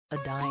a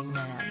dying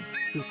man,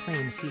 who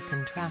claims he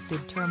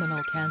contracted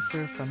terminal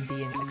cancer from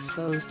being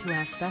exposed to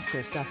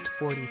asbestos dust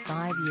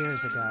 45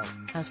 years ago,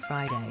 has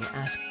Friday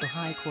asked the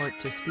High Court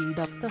to speed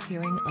up the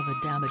hearing of a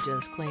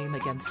damages claim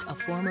against a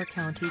former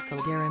County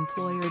Kildare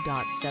employer.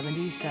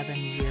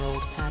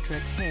 77-year-old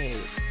Patrick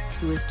Hayes,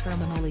 who is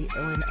terminally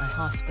ill in a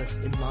hospice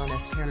in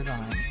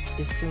Monasterevine,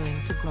 is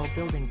suing Subcriber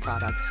Building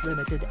Products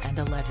Limited and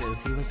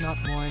alleges he was not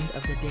warned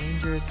of the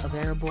dangers of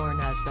airborne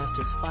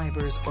asbestos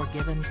fibers or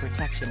given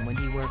protection when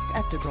he worked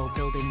at Subcriber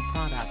Building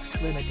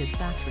Products Limited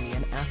factory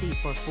in Athey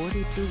for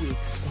 42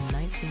 weeks in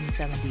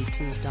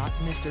 1972.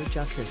 Mr.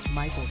 Justice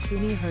Michael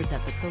Tooney heard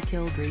that the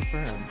co-Kildare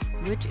firm,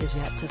 which is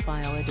yet to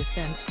file a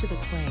defense to the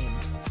claim,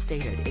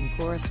 stated in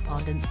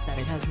correspondence that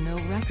it has no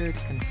record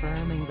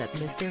confirming that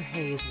Mr.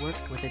 Hayes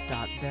worked with it.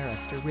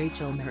 Barrister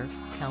Rachel Maher,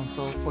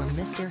 counsel for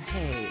Mr.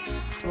 Hayes,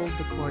 told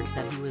the court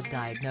that he was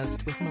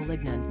diagnosed with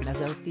malignant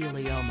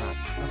mesothelioma,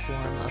 a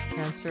form of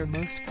cancer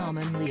most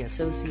commonly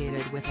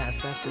associated with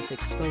asbestos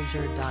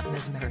exposure.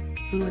 Ms. Maher,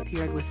 who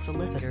appeared with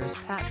solicitors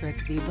Patrick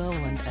V.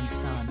 Boland and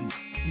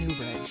Sons,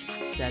 Newbridge,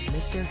 said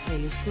Mr.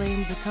 Hayes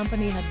claimed the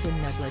company had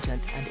been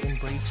negligent and in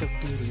breach of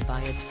duty by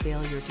its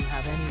failure to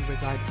have any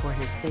regard for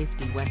his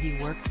safety when he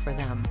worked for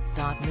them.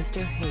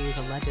 Mr. Hayes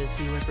alleges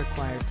he was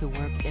required to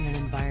work in an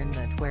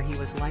environment where he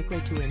was likely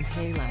to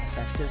inhale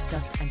asbestos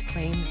dust and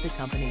claims the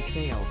company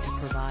failed to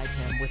provide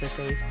him with a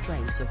safe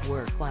place of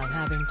work while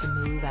having to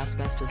move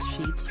asbestos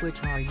sheets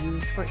which are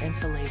used for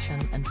insulation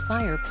and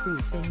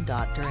fireproofing.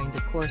 During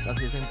the course of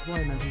his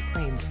employment he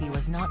claims he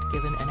was not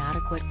given an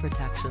adequate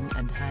protection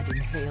and had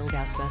inhaled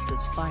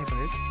asbestos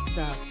fibers,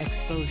 the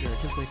exposure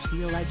to which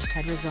he alleged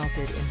had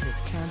resulted in his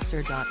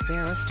cancer.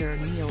 Barrister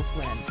Neil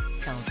Flynn,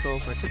 counsel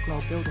for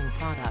Subcriber Building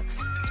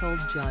Products, told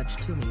Judge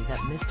Toomey that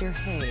Mr.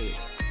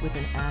 Hayes, with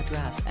an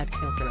address at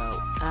Kilborough,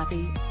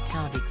 Athey,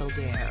 County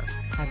Kildare,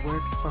 had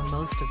worked for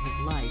most of his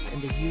life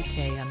in the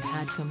UK and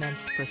had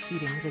commenced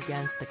proceedings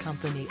against the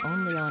company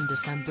only on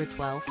December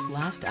 12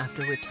 last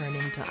after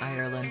returning to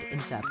Ireland in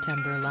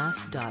September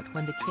last.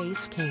 When the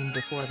case came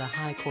before the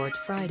High Court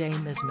Friday,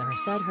 Ms. Maher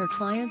said her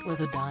client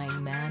was a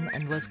dying man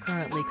and was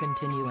currently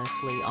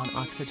continuously on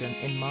oxygen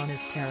in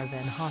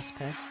Monasterevine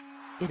Hospice.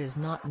 It is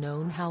not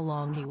known how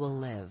long he will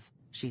live,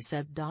 she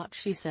said.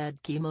 She said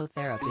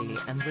chemotherapy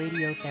and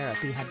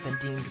radiotherapy had been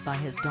deemed by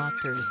his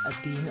doctors as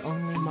being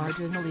only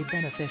marginally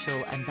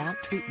beneficial and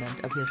that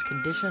treatment of his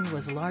condition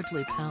was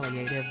largely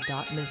palliative.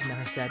 Ms.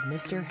 Maher said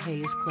Mr.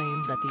 Hayes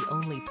claimed that the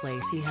only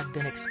place he had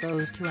been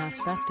exposed to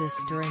asbestos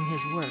during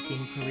his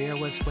working career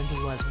was when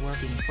he was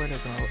working for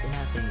Subcriber in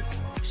Athey.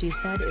 She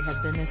said it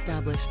had been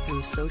established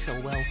through social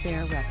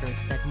welfare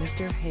records that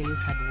Mr.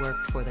 Hayes had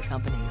worked for the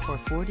company for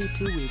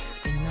 42 weeks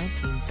in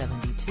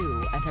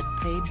 1972 and had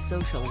paid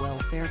social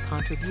welfare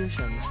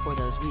contributions for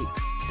those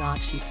weeks.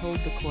 She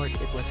told the court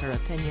it was her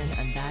opinion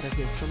and that of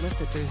his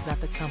solicitors that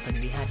the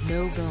company had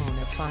no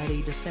bona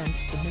fide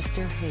defense to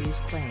Mr. Hayes'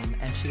 claim,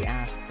 and she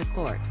asked the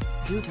court,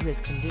 due to his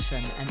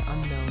condition and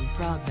unknown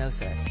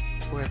prognosis,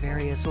 for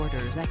various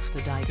orders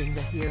expediting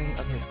the hearing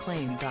of his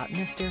claim.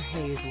 Mr.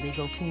 Hayes'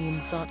 legal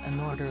team sought an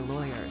order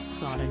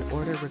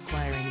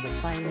requiring the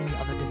filing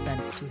of a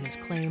defense to his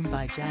claim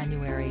by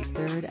January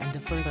 3 and a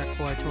further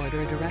court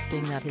order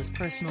directing that his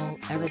personal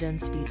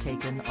evidence be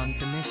taken on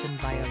commission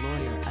by a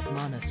lawyer at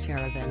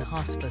Monasterevine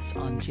Hospice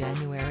on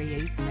January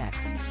 8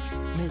 next.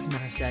 Ms.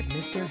 Maher said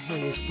Mr.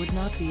 Hayes would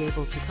not be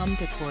able to come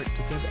to court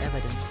to give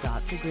evidence.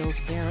 Subcriber's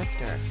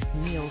barrister,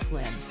 Neil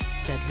Flynn,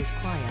 said his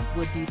client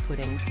would be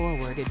putting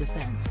forward a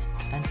defense,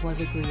 and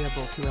was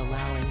agreeable to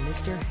allowing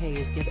Mr.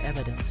 Hayes give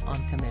evidence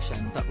on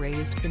commission but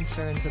raised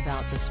concerns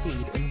about the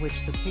speed in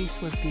which the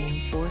case was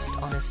being forced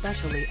on,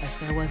 especially as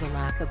there was a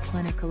lack of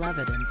clinical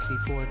evidence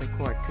before the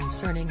court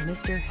concerning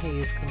Mr.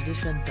 Hayes'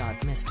 condition.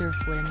 Mr.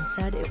 Flynn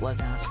said it was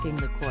asking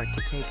the court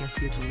to take a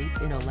huge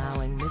leap in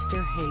allowing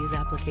Mr. Hayes'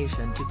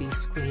 application to be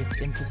squeezed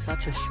into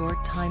such a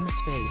short time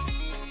space.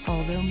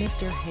 Although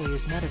Mr.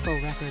 Hayes' medical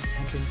records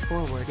had been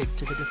forwarded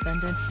to the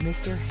defendants,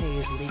 Mr.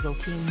 Hayes' legal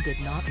team did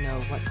not know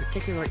what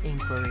particular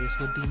inquiries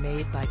would be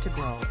made by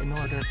Subcriber in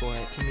order for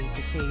it to meet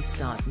the case.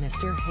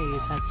 Mr.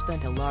 Hayes has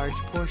spent a large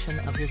portion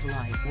of his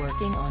life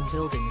working on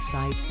building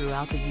sites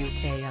throughout the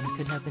UK and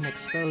could have been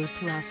exposed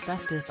to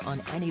asbestos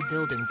on any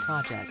building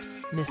project,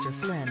 Mr.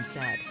 Flynn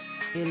said.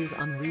 It is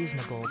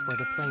unreasonable for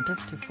the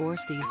plaintiff to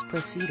force these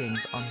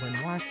proceedings on when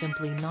we are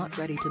simply not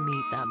ready to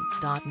meet them.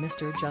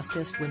 Mr.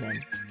 Justice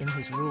Women, in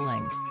his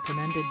ruling,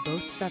 commended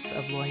both sets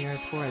of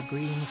lawyers for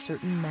agreeing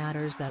certain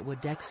matters that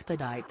would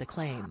expedite the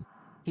claim.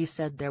 He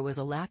said there was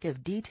a lack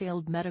of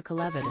detailed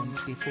medical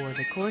evidence before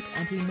the court,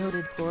 and he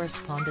noted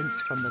correspondence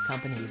from the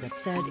company that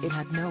said it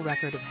had no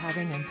record of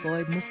having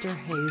employed Mr.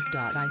 Hayes.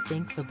 I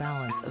think the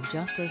balance of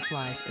justice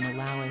lies in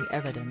allowing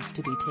evidence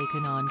to be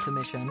taken on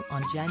commission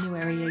on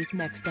January 8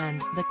 next, and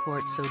the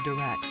court so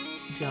directs,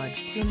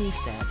 Judge Toomey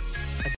said.